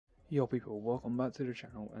Yo people, welcome back to the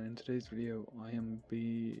channel, and in today's video I am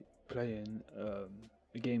playing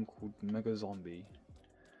a game called Mega Zombie.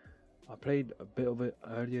 I played a bit of it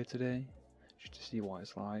earlier today just to see what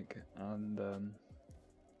it's like, and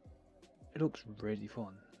it looks really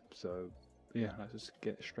fun. So yeah, let's just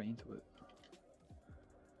get straight into it.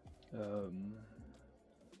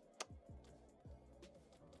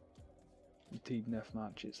 Team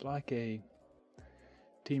deathmatch. It's like a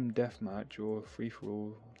team deathmatch or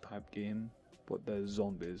free-for-all type game, but there's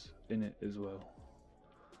zombies in it as well.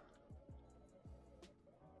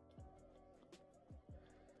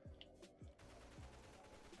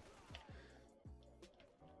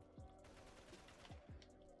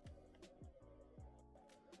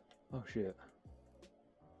 Oh shit.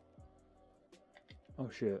 Oh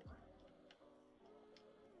shit.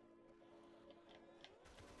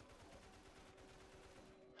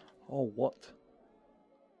 Oh, what?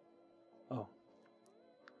 Oh.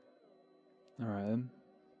 Alright then.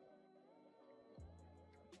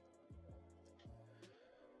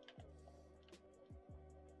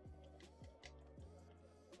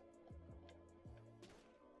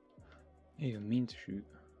 You even mean to shoot.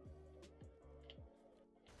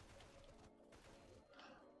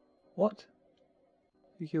 What?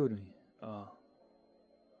 You killed me.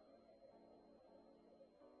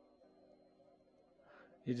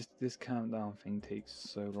 This countdown thing takes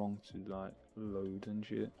so long to like load and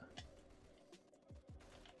shit.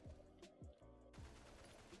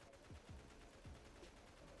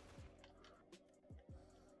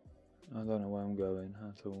 I don't know where I'm going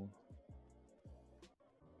at all.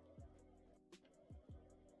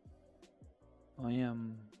 I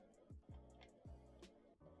am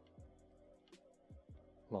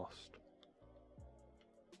lost.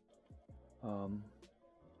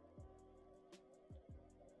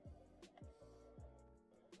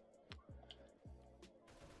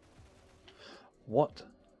 What?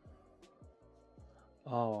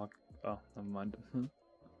 Oh, oh, never mind.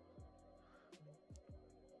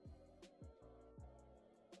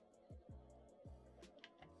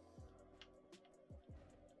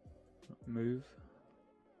 Move.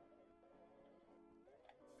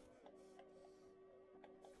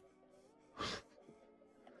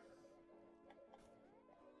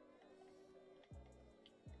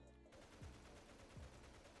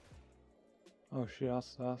 Oh shit,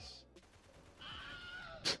 that's oh,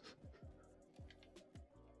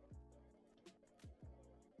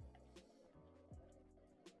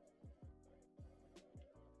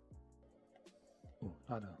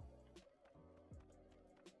 ladder.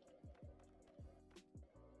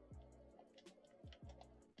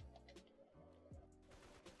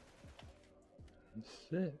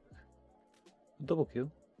 Sick. Double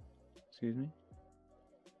kill. Excuse me.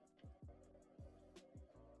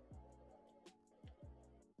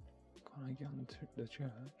 Can't I get on the church?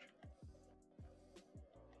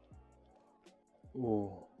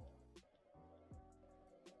 Oh.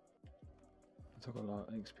 I took a lot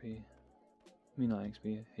of XP. I mean not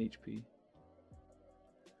XP, HP.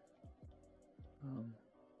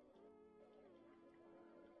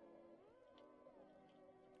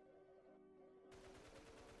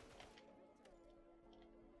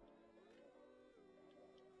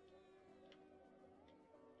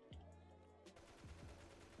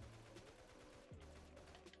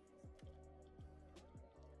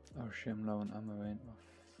 Oh shit, I'm low on ammo, ain't my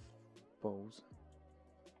balls.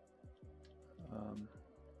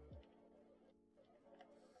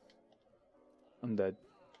 I'm dead.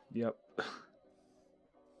 Yep.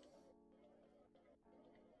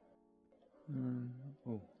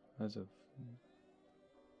 Oh, there's a...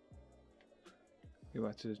 Go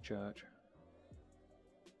back to the church.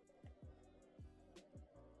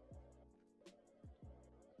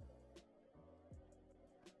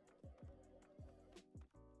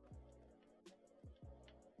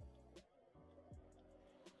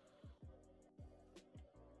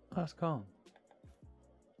 That's calm.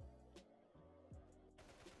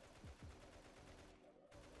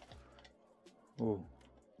 Oh.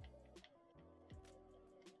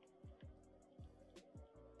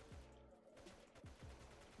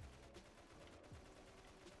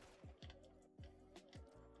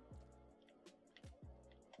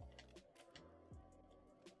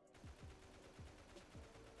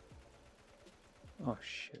 Oh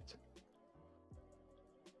shit.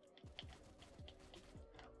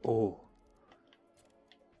 Oh.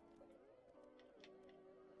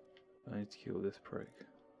 I need to kill this prick.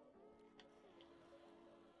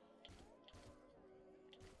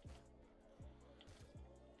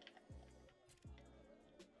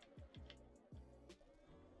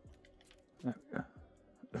 There we go.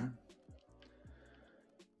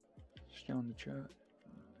 Stay on the chair.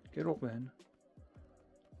 Get up then.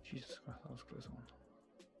 Jesus Christ, that was a close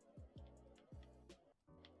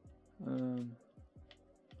one.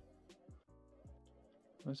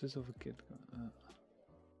 Where's this other kid got?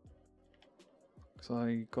 Cause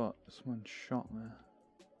I got someone shot there.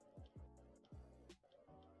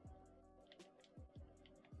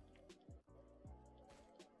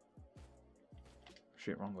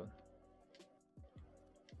 Shit, wrong one.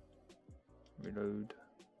 Reload.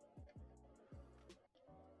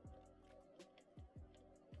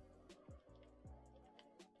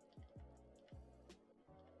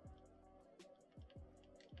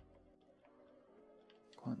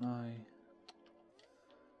 Can't I?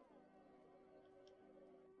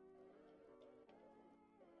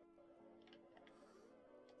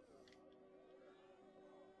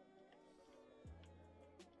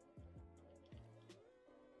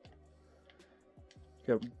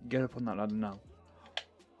 Get up on that ladder now.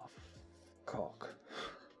 Oh, cock.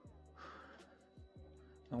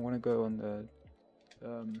 I want to go on the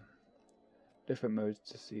different modes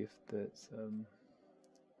to see if that's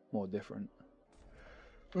more different.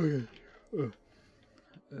 Okay. Where's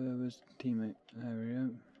the teammate? There we go.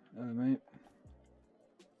 Hello, mate.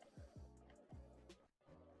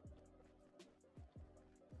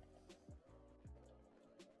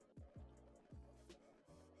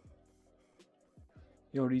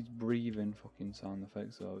 Yo, these breathing fucking sound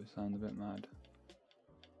effects though, it sounds a bit mad.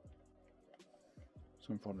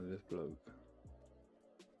 So in front of this bloke.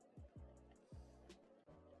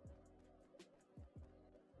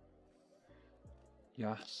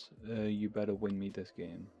 Yes, you better win me this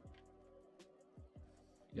game.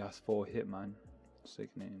 Yes, for Hitman. Sick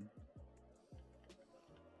name.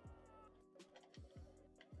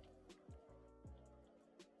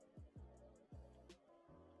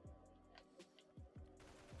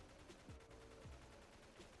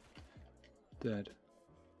 Dead.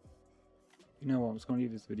 You know what, I'm just going to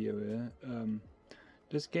leave this video here.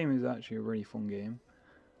 This game is actually a really fun game,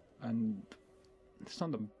 and it's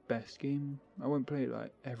not the best game. I won't play it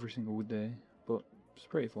like every single day, but it's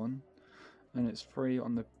pretty fun, and it's free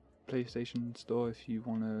on the PlayStation Store if you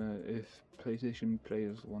wanna. If PlayStation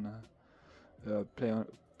players wanna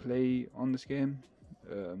play on this game,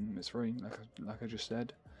 it's free, like I just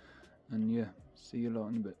said. And yeah, see you lot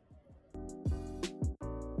in a bit.